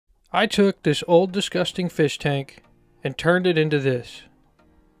I took this old disgusting fish tank and turned it into this,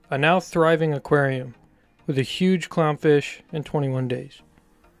 a now thriving aquarium with a huge clownfish in 21 days.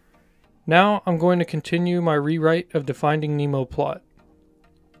 Now I'm going to continue my rewrite of the Finding Nemo plot.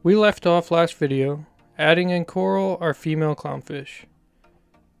 We left off last video, adding in Coral our female clownfish.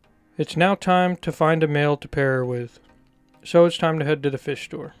 It's now time to find a male to pair her with, so it's time to head to the fish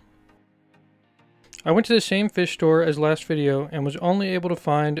store. I went to the same fish store as last video and was only able to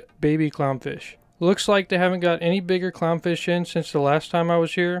find baby clownfish. Looks like they haven't got any bigger clownfish in since the last time I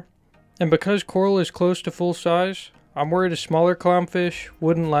was here, and because Coral is close to full size, I'm worried a smaller clownfish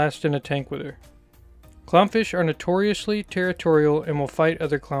wouldn't last in a tank with her. Clownfish are notoriously territorial and will fight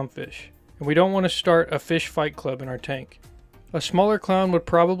other clownfish, and we don't want to start a fish fight club in our tank. A smaller clown would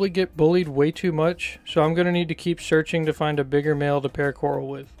probably get bullied way too much, so I'm going to need to keep searching to find a bigger male to pair Coral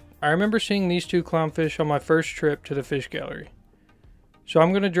with. I remember seeing these two clownfish on my first trip to the fish gallery, so I'm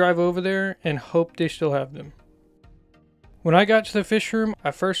going to drive over there and hope they still have them. When I got to the fish room,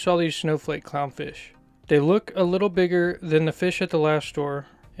 I first saw these snowflake clownfish. They look a little bigger than the fish at the last store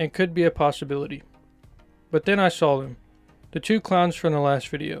and could be a possibility. But then I saw them, the two clowns from the last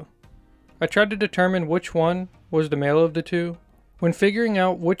video. I tried to determine which one was the male of the two. When figuring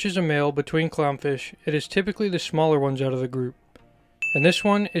out which is a male between clownfish, it is typically the smaller ones out of the group. And this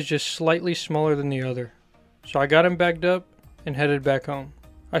one is just slightly smaller than the other. So I got him bagged up and headed back home.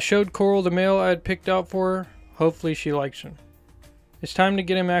 I showed Coral the male I had picked out for her. Hopefully she likes him. It's time to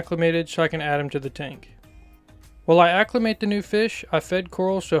get him acclimated so I can add him to the tank. While I acclimate the new fish, I fed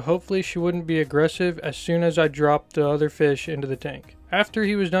Coral so hopefully she wouldn't be aggressive as soon as I dropped the other fish into the tank. After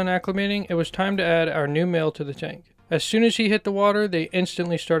he was done acclimating, it was time to add our new male to the tank. As soon as he hit the water, they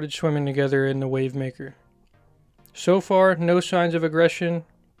instantly started swimming together in the wave maker. So far, no signs of aggression.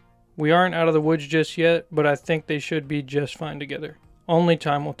 We aren't out of the woods just yet, but I think they should be just fine together. Only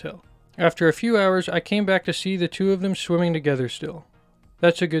time will tell. After a few hours, I came back to see the two of them swimming together still.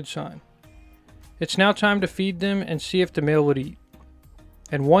 That's a good sign. It's now time to feed them and see if the male would eat.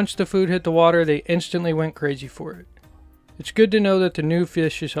 And once the food hit the water, they instantly went crazy for it. It's good to know that the new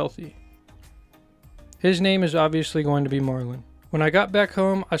fish is healthy. His name is obviously going to be Marlin. When I got back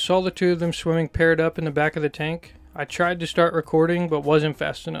home, I saw the two of them swimming paired up in the back of the tank. I tried to start recording but wasn't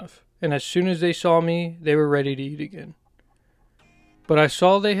fast enough, and as soon as they saw me, they were ready to eat again. But I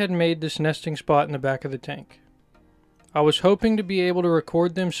saw they had made this nesting spot in the back of the tank. I was hoping to be able to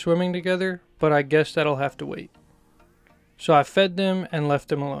record them swimming together, but I guess that'll have to wait. So I fed them and left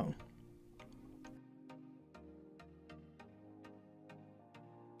them alone.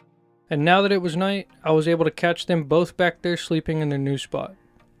 And now that it was night, I was able to catch them both back there sleeping in their new spot.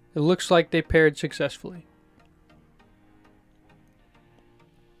 It looks like they paired successfully.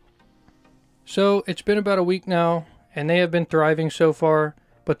 So it's been about a week now, and they have been thriving so far,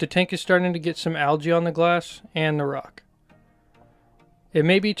 but the tank is starting to get some algae on the glass and the rock. It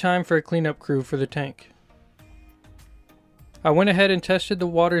may be time for a cleanup crew for the tank. I went ahead and tested the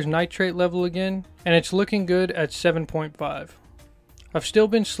water's nitrate level again, and it's looking good at 7.5. I've still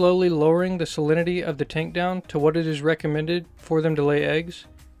been slowly lowering the salinity of the tank down to what it is recommended for them to lay eggs,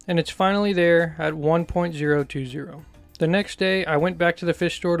 and it's finally there at 1.020. The next day, I went back to the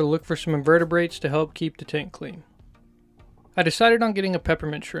fish store to look for some invertebrates to help keep the tank clean. I decided on getting a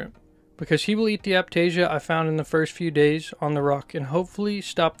peppermint shrimp, because he will eat the aptasia I found in the first few days on the rock and hopefully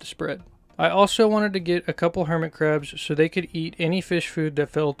stop the spread. I also wanted to get a couple hermit crabs so they could eat any fish food that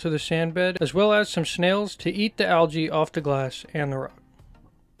fell to the sand bed, as well as some snails to eat the algae off the glass and the rock.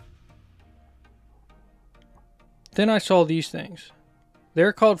 Then I saw these things.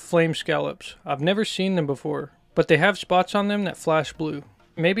 They're called flame scallops. I've never seen them before, but they have spots on them that flash blue.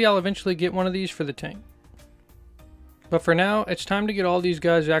 Maybe I'll eventually get one of these for the tank. But for now, it's time to get all these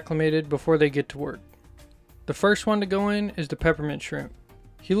guys acclimated before they get to work. The first one to go in is the peppermint shrimp.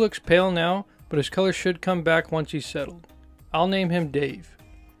 He looks pale now, but his color should come back once he's settled. I'll name him Dave.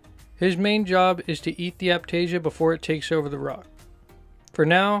 His main job is to eat the aptasia before it takes over the rock. For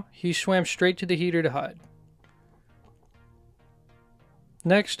now, he swam straight to the heater to hide.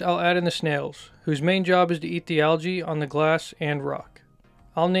 Next, I'll add in the snails, whose main job is to eat the algae on the glass and rock.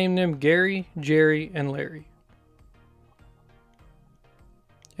 I'll name them Gary, Jerry, and Larry.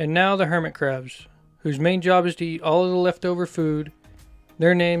 And now the hermit crabs, whose main job is to eat all of the leftover food.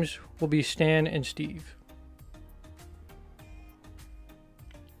 Their names will be Stan and Steve.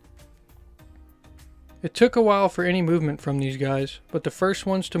 It took a while for any movement from these guys, but the first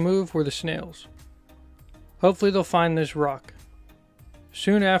ones to move were the snails. Hopefully they'll find this rock.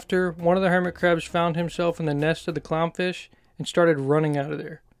 Soon after, one of the hermit crabs found himself in the nest of the clownfish and started running out of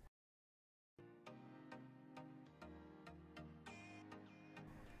there.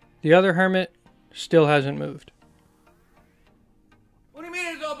 The other hermit still hasn't moved. What do you mean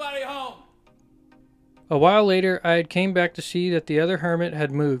there's nobody home? A while later, I had came back to see that the other hermit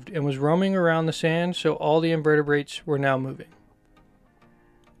had moved and was roaming around the sand, so all the invertebrates were now moving.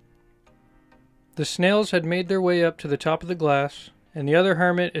 The snails had made their way up to the top of the glass, and the other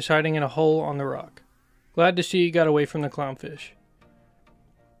hermit is hiding in a hole on the rock. Glad to see he got away from the clownfish.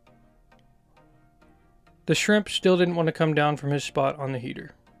 The shrimp still didn't want to come down from his spot on the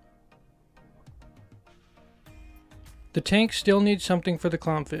heater. The tank still needs something for the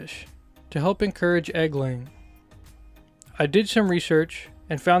clownfish to help encourage egg laying. I did some research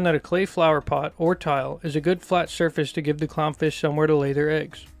and found that a clay flower pot or tile is a good flat surface to give the clownfish somewhere to lay their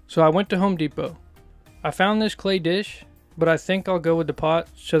eggs. So I went to Home Depot. I found this clay dish, but I think I'll go with the pot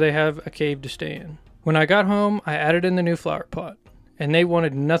so they have a cave to stay in. When I got home, I added in the new flower pot, and they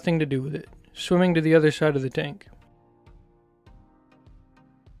wanted nothing to do with it, swimming to the other side of the tank.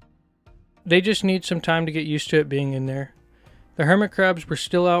 They just need some time to get used to it being in there. The hermit crabs were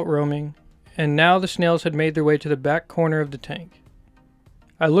still out roaming, and now the snails had made their way to the back corner of the tank.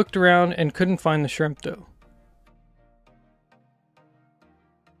 I looked around and couldn't find the shrimp though.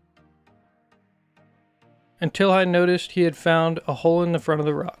 Until I noticed he had found a hole in the front of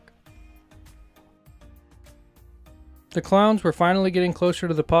the rock. The clowns were finally getting closer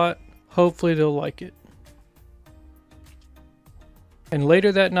to the pot. Hopefully they'll like it. And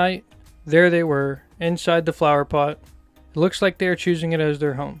later that night, there they were, inside the flower pot. It looks like they are choosing it as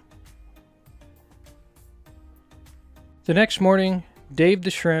their home. The next morning, Dave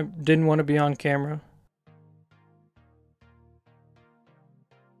the shrimp didn't want to be on camera.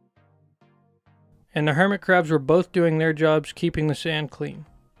 And the hermit crabs were both doing their jobs keeping the sand clean.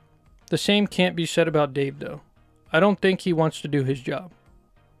 The same can't be said about Dave though. I don't think he wants to do his job.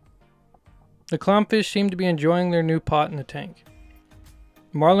 The clownfish seemed to be enjoying their new pot in the tank.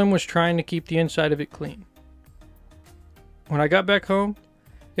 Marlin was trying to keep the inside of it clean. When I got back home,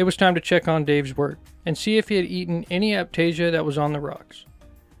 it was time to check on Dave's work and see if he had eaten any Aptasia that was on the rocks.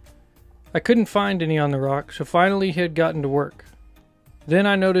 I couldn't find any on the rock, so finally he had gotten to work. Then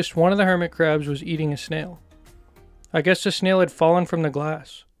I noticed one of the hermit crabs was eating a snail. I guess the snail had fallen from the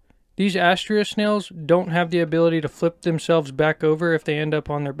glass. These Astrea snails don't have the ability to flip themselves back over if they end up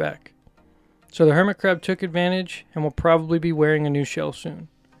on their back. So the hermit crab took advantage and will probably be wearing a new shell soon.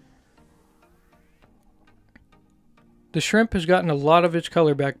 The shrimp has gotten a lot of its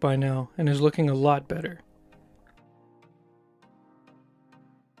color back by now and is looking a lot better.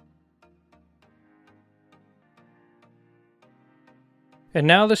 And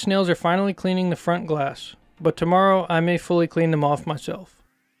now the snails are finally cleaning the front glass, but tomorrow I may fully clean them off myself.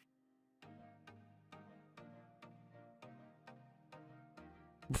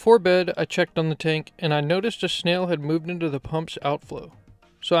 Before bed, I checked on the tank and I noticed a snail had moved into the pump's outflow,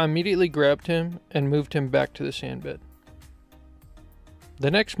 so I immediately grabbed him and moved him back to the sand bed. The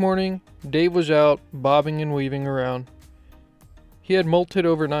next morning, Dave was out bobbing and weaving around. He had molted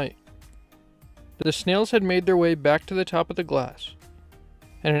overnight. The snails had made their way back to the top of the glass,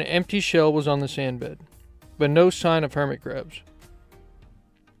 and an empty shell was on the sand bed, but no sign of hermit crabs.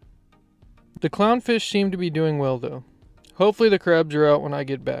 The clownfish seemed to be doing well though. Hopefully the crabs are out when I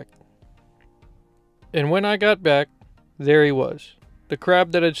get back. And when I got back, there he was, the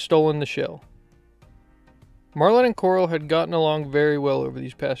crab that had stolen the shell. Marlin and Coral had gotten along very well over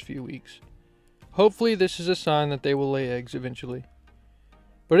these past few weeks. Hopefully this is a sign that they will lay eggs eventually.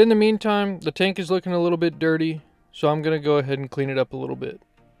 But in the meantime, the tank is looking a little bit dirty, so I'm going to go ahead and clean it up a little bit.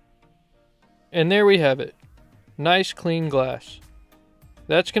 And there we have it. Nice clean glass.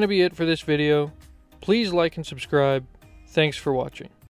 That's going to be it for this video. Please like and subscribe. Thanks for watching.